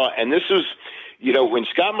you saw, and this was, when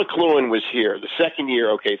Scott McLuhan was here, the second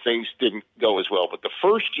year, okay, things didn't go as well, but the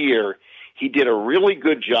first year, he did a really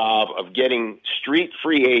good job of getting street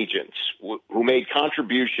free agents who made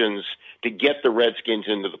contributions to get the Redskins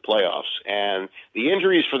into the playoffs. And the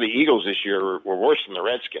injuries for the Eagles this year were worse than the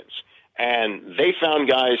Redskins. And they found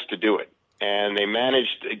guys to do it. And they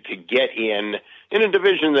managed to get in a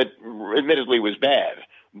division that admittedly was bad.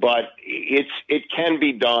 But it can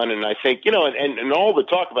be done. And I think, and all the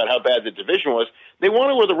talk about how bad the division was, they won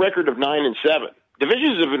it with a record of 9-7.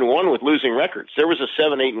 Divisions have been won with losing records. There was a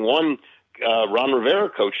 7-8-1 Ron Rivera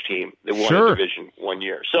coach team that won the division one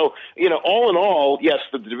year. So, all in all, yes,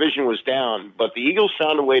 the division was down, but the Eagles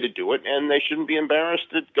found a way to do it, and they shouldn't be embarrassed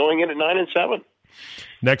at going in at 9-7.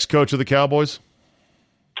 Next coach of the Cowboys?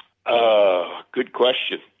 Good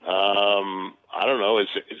question. I don't know. Is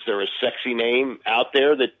there a sexy name out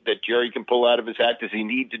there that Jerry can pull out of his hat? Does he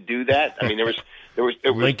need to do that? I mean, there was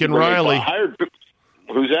Lincoln Riley.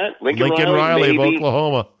 Who's that? Lincoln Riley of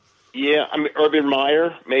Oklahoma. Yeah, I mean, Urban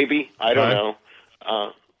Meyer, maybe. I don't know.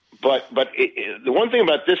 But the one thing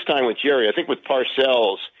about this time with Jerry, I think with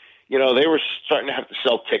Parcells, they were starting to have to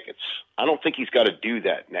sell tickets. I don't think he's got to do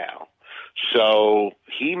that now. So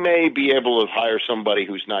he may be able to hire somebody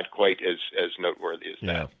who's not quite as noteworthy as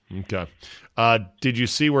that. Yeah, okay. Did you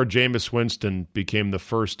see where Jameis Winston became the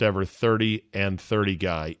first ever 30-30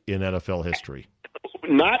 guy in NFL history?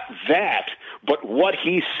 Not that. But what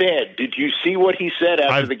he said, did you see what he said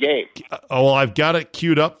after the game? I've got it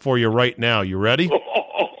queued up for you right now. You ready?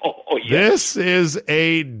 Yes. This is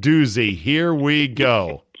a doozy. Here we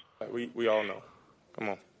go. We all know. Come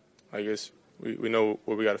on. I guess we know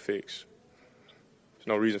what we got to fix. There's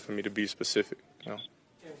no reason for me to be specific.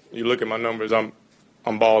 You look at my numbers, I'm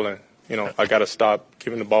balling. I got to stop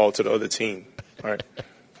giving the ball to the other team. All right?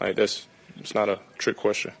 It's not a trick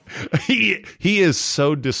question. He is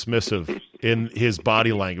so dismissive in his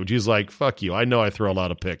body language. He's like, "Fuck you! I know I throw a lot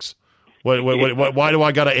of picks. Why do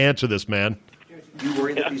I got to answer this, man?" Do you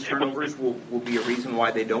worry that these turnovers will be a reason why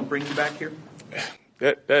they don't bring you back here?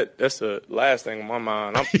 That's the last thing on my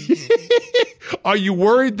mind. Are you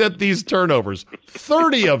worried that these turnovers,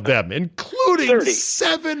 30 of them, including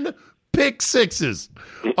 7 pick sixes,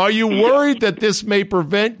 are you worried that this may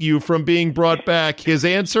prevent you from being brought back? His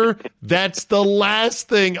answer, that's the last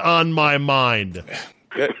thing on my mind.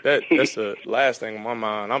 That's the last thing on my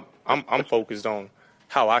mind. I'm focused on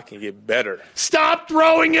how I can get better. Stop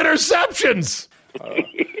throwing interceptions.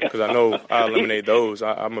 Because I know I eliminate those.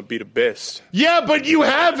 I'm gonna be the best. Yeah, but you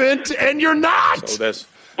haven't, and you're not. So that's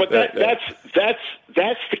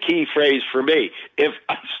the key phrase for me. If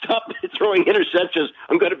I stop throwing interceptions,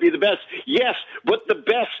 I'm going to be the best. Yes, but the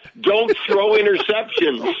best don't throw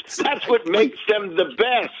interceptions. That's what makes them the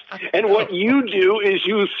best. And what you do is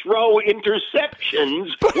you throw interceptions,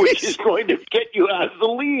 which is going to get you out of the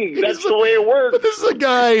league. That's the way it works. But this is a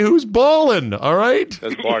guy who's balling, all right?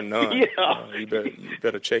 That's bar none. Yeah. You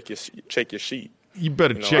better check your sheet. You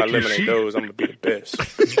better check your sheet. I eliminate those. I'm going to be the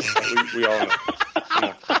best. we all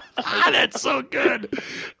know. That's so good.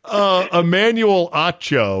 Emmanuel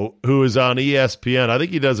Acho, who is on ESPN, I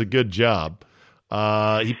think he does a good job.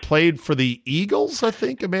 He played for the Eagles, I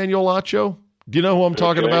think, Emmanuel Acho. Do you know who I'm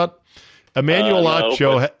talking about? Emmanuel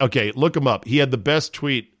Acho. Okay, look him up. He had the best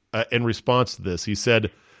tweet in response to this. He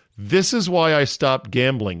said, "This is why I stopped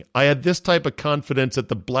gambling. I had this type of confidence at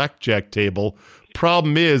the blackjack table.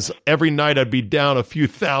 Problem is, every night I'd be down a few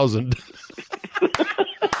thousand."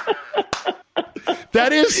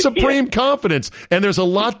 That is supreme confidence, and there's a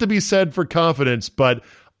lot to be said for confidence, but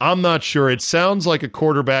I'm not sure. It sounds like a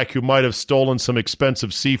quarterback who might have stolen some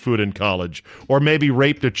expensive seafood in college or maybe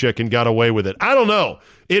raped a chick and got away with it. I don't know.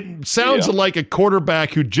 It sounds like a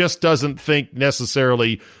quarterback who just doesn't think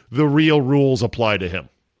necessarily the real rules apply to him.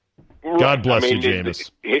 God bless you, Jameis.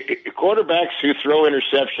 Quarterbacks who throw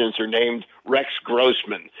interceptions are named Rex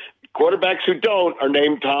Grossman. Quarterbacks who don't are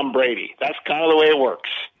named Tom Brady. That's kind of the way it works.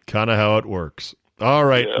 Kind of how it works. All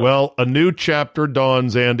right. Yeah. Well, a new chapter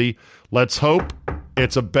dawns, Andy. Let's hope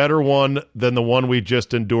it's a better one than the one we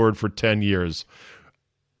just endured for 10 years.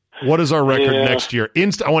 What is our record next year?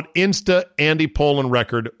 I want Insta Andy Pollin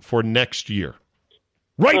record for next year.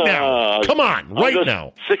 Right now. Come on. Right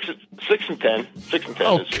now. 6-10. 6-10.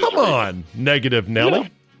 Oh, come on. Negative Nelly. Yeah.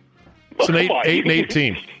 It's an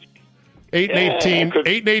 8-18. 8-18.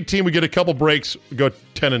 8-18. We get a couple breaks. We go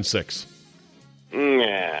 10-6.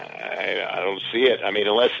 I don't see it. I mean,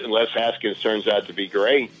 unless Haskins turns out to be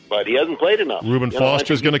great, but he hasn't played enough. Reuben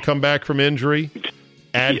Foster's going to come back from injury.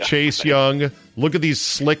 Add Chase Young. Look at these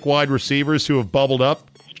slick wide receivers who have bubbled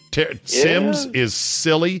up. Sims is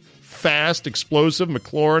silly, fast, explosive.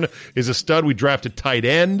 McLaurin is a stud. We drafted tight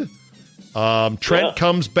end. Trent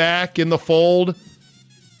comes back in the fold.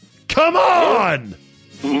 Come on!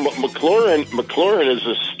 McLaurin is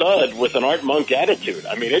a stud with an Art Monk attitude.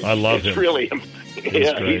 I mean, I love him. Really,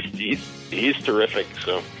 he's terrific.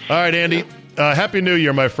 So, all right, Andy. Happy New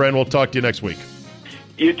Year, my friend. We'll talk to you next week.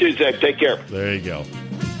 You too, Zach. Take care. There you go.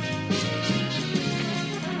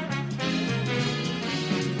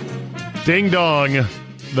 Ding dong,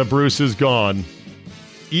 the Bruce is gone.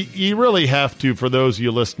 You really have to, for those of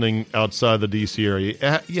you listening outside the D.C.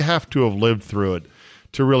 area, you have to have lived through it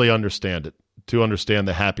to really understand it, to understand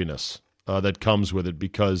the happiness that comes with it,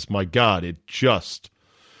 because, my God, it just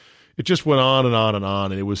went on and on and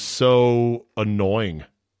on, and it was so annoying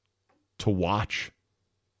to watch.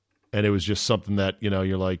 And it was just something that,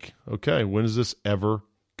 you're like, okay, when is this ever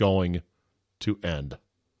going to end?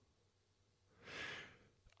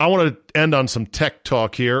 I want to end on some tech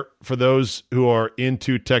talk here. For those who are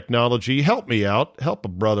into technology, help me out, help a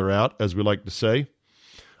brother out, as we like to say.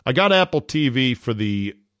 I got Apple TV for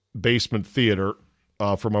the basement theater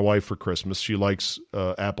for my wife for Christmas. She likes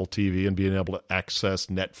Apple TV and being able to access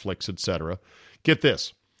Netflix, etc. Get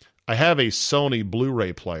this. I have a Sony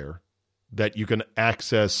Blu-ray player that you can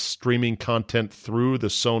access streaming content through the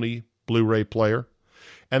Sony Blu-ray player.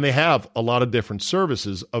 And they have a lot of different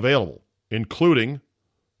services available, including,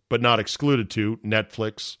 but not excluded to,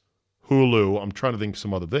 Netflix, Hulu. I'm trying to think of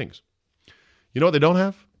some other things. You know what they don't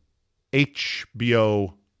have?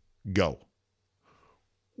 HBO Go.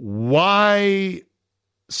 Why?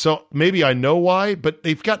 So maybe I know why, but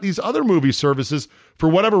they've got these other movie services. For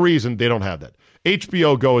whatever reason, they don't have that.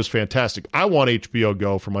 HBO Go is fantastic. I want HBO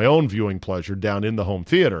Go for my own viewing pleasure down in the home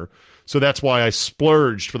theater. So that's why I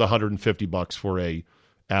splurged for the $150 for a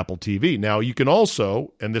Apple TV. Now, you can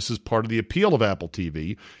also, and this is part of the appeal of Apple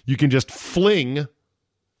TV, you can just fling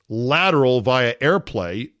lateral via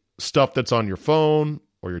AirPlay stuff that's on your phone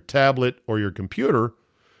or your tablet or your computer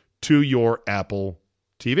to your Apple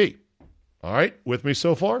TV. All right, with me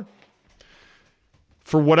so far?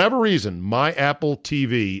 For whatever reason, my Apple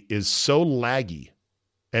TV is so laggy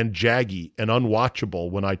and jaggy and unwatchable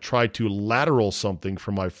when I try to lateral something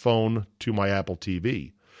from my phone to my Apple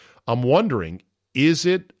TV. I'm wondering, is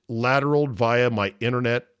it lateraled via my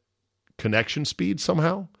internet connection speed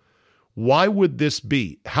somehow? Why would this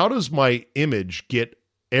be? How does my image get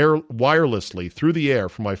wirelessly through the air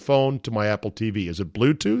from my phone to my Apple TV? Is it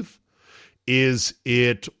Bluetooth? Is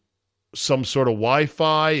it some sort of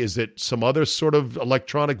Wi-Fi? Is it some other sort of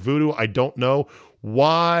electronic voodoo? I don't know.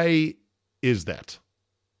 Why is that?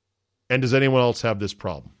 And does anyone else have this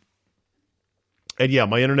problem? And yeah,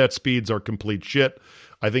 my internet speeds are complete shit.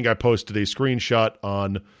 I think I posted a screenshot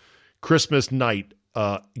on Christmas night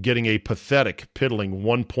getting a pathetic, piddling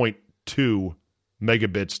 1.2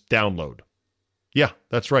 megabits download. Yeah,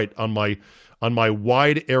 that's right. On my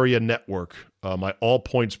wide area network, my all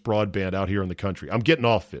points broadband out here in the country. I'm getting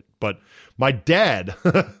off it. But my dad,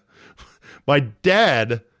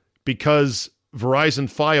 because Verizon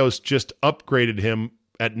Fios just upgraded him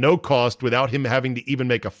at no cost without him having to even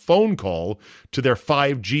make a phone call to their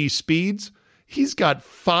 5G speeds, he's got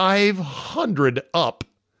 500 up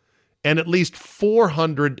and at least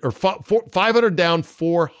 400 or 500 down,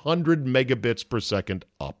 400 megabits per second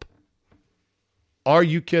up. Are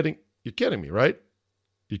you kidding? You're kidding me, right?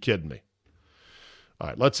 You're kidding me. All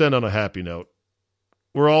right, let's end on a happy note.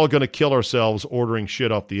 We're all going to kill ourselves ordering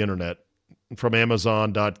shit off the internet from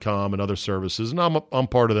Amazon.com and other services, and I'm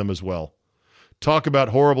part of them as well. Talk about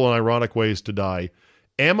horrible and ironic ways to die.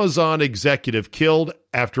 Amazon executive killed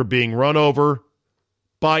after being run over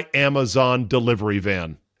by Amazon delivery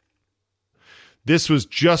van. This was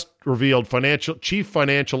just revealed. Chief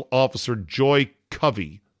Financial Officer Joy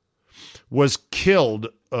Covey was killed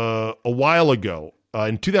a while ago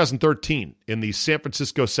in 2013 in the San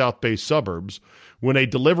Francisco South Bay suburbs when a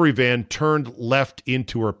delivery van turned left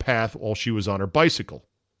into her path while she was on her bicycle.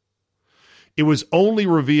 It was only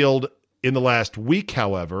revealed in the last week,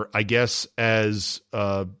 however, I guess, as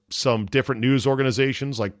some different news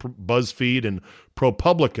organizations like BuzzFeed and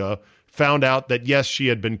ProPublica found out that, yes, she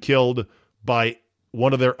had been killed by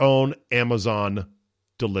one of their own Amazon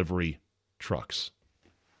delivery trucks.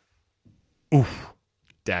 Oof,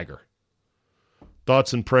 dagger.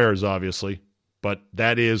 Thoughts and prayers, obviously, but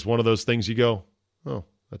that is one of those things you go, oh,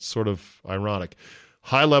 that's sort of ironic.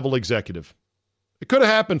 High-level executive. It could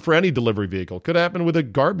have happened for any delivery vehicle. It could have happened with a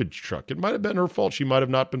garbage truck. It might have been her fault. She might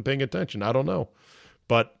have not been paying attention. I don't know.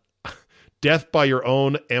 But death by your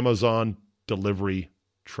own Amazon delivery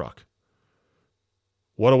truck.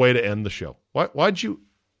 What a way to end the show. Why'd you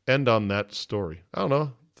end on that story? I don't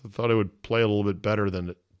know. I thought it would play a little bit better than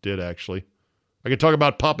it did, actually. I could talk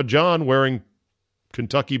about Papa John wearing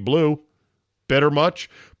Kentucky blue. Better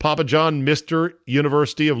much? Papa John, Mr.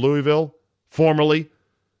 University of Louisville, formerly,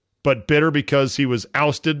 but bitter because he was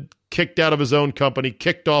ousted, kicked out of his own company,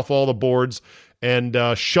 kicked off all the boards, and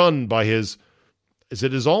shunned by his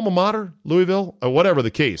alma mater, Louisville? Or whatever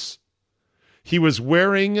the case. He was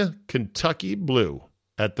wearing Kentucky blue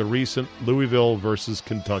at the recent Louisville versus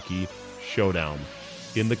Kentucky showdown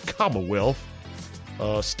in the Commonwealth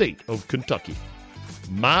state of Kentucky.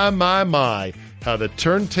 My, how the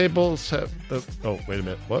turntables have... oh, wait a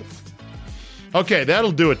minute. What? Okay,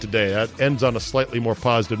 that'll do it today. That ends on a slightly more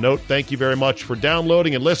positive note. Thank you very much for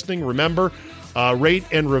downloading and listening. Remember, rate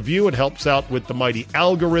and review. It helps out with the mighty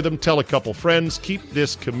algorithm. Tell a couple friends. Keep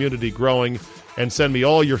this community growing. And send me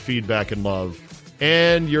all your feedback and love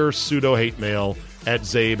and your pseudo-hate mail at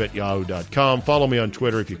zabe@yahoo.com. Follow me on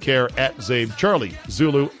Twitter if you care, at Zabe Charlie,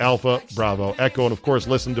 Zulu, Alpha, Bravo, Echo. And, of course,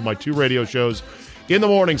 listen to my 2 radio shows in the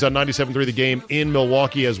mornings on 97.3 The Game in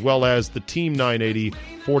Milwaukee, as well as the Team 980,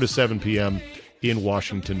 4 to 7 p.m., in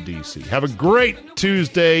Washington, D.C. Have a great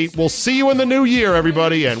Tuesday. We'll see you in the new year,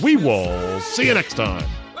 everybody, and we will see you next time.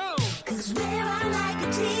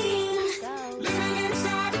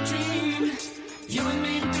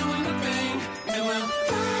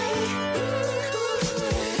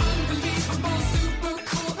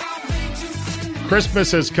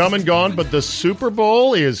 Christmas has come and gone, but the Super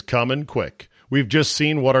Bowl is coming quick. We've just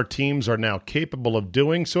seen what our teams are now capable of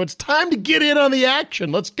doing, so it's time to get in on the action.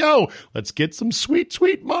 Let's go. Let's get some sweet,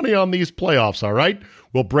 sweet money on these playoffs, all right?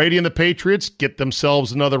 Will Brady and the Patriots get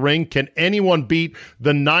themselves another ring? Can anyone beat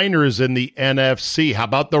the Niners in the NFC? How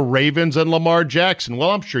about the Ravens and Lamar Jackson?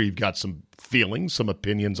 Well, I'm sure you've got some feelings, some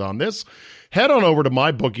opinions on this. Head on over to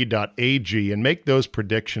mybookie.ag and make those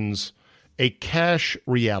predictions a cash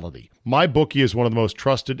reality. MyBookie is one of the most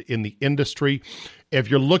trusted in the industry. If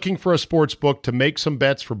you're looking for a sports book to make some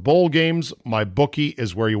bets for bowl games, MyBookie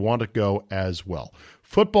is where you want to go as well.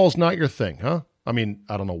 Football's not your thing, huh? I mean,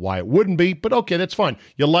 I don't know why it wouldn't be, but okay, that's fine.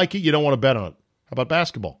 You like it, you don't want to bet on it. How about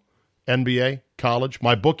basketball? NBA, college?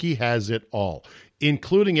 MyBookie has it all,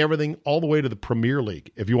 including everything all the way to the Premier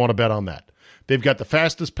League, if you want to bet on that. They've got the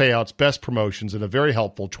fastest payouts, best promotions, and a very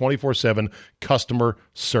helpful 24/7 customer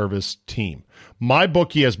service team.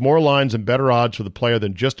 MyBookie has more lines and better odds for the player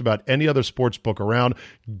than just about any other sports book around.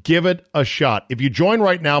 Give it a shot. If you join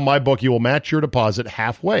right now, MyBookie will match your deposit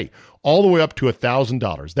halfway, all the way up to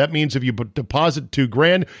 $1,000. That means if you deposit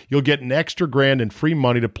 $2,000, you'll get an extra $1,000 in free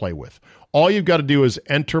money to play with. All you've got to do is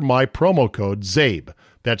enter my promo code ZABE.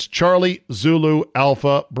 That's Charlie, Zulu,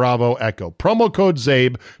 Alpha, Bravo, Echo. Promo code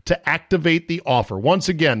ZABE to activate the offer. Once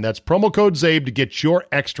again, that's promo code ZABE to get your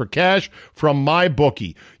extra cash from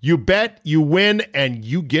MyBookie. You bet, you win, and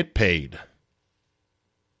you get paid.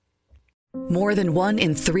 More than 1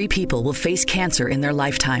 in 3 people will face cancer in their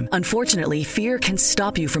lifetime. Unfortunately, fear can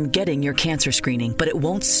stop you from getting your cancer screening, but it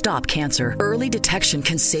won't stop cancer. Early detection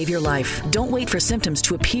can save your life. Don't wait for symptoms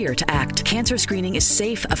to appear to act. Cancer screening is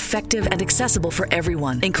safe, effective, and accessible for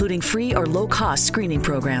everyone, including free or low-cost screening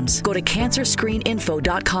programs. Go to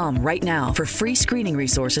cancerscreeninfo.com right now for free screening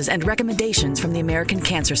resources and recommendations from the American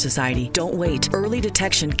Cancer Society. Don't wait. Early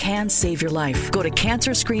detection can save your life. Go to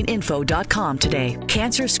cancerscreeninfo.com today.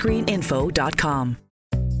 Cancerscreeninfo.com.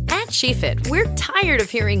 At SheFit, we're tired of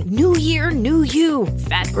hearing new year, new you,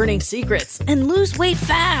 fat-burning secrets, and lose weight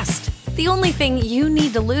fast. The only thing you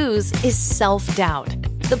need to lose is self-doubt.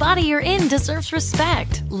 The body you're in deserves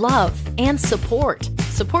respect, love, and support.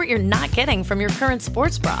 Support you're not getting from your current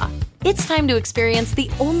sports bra. It's time to experience the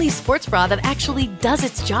only sports bra that actually does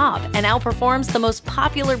its job and outperforms the most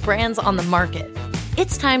popular brands on the market.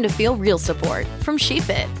 It's time to feel real support from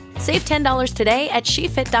SheFit. Save $10 today at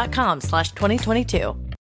SheFit.com/2022.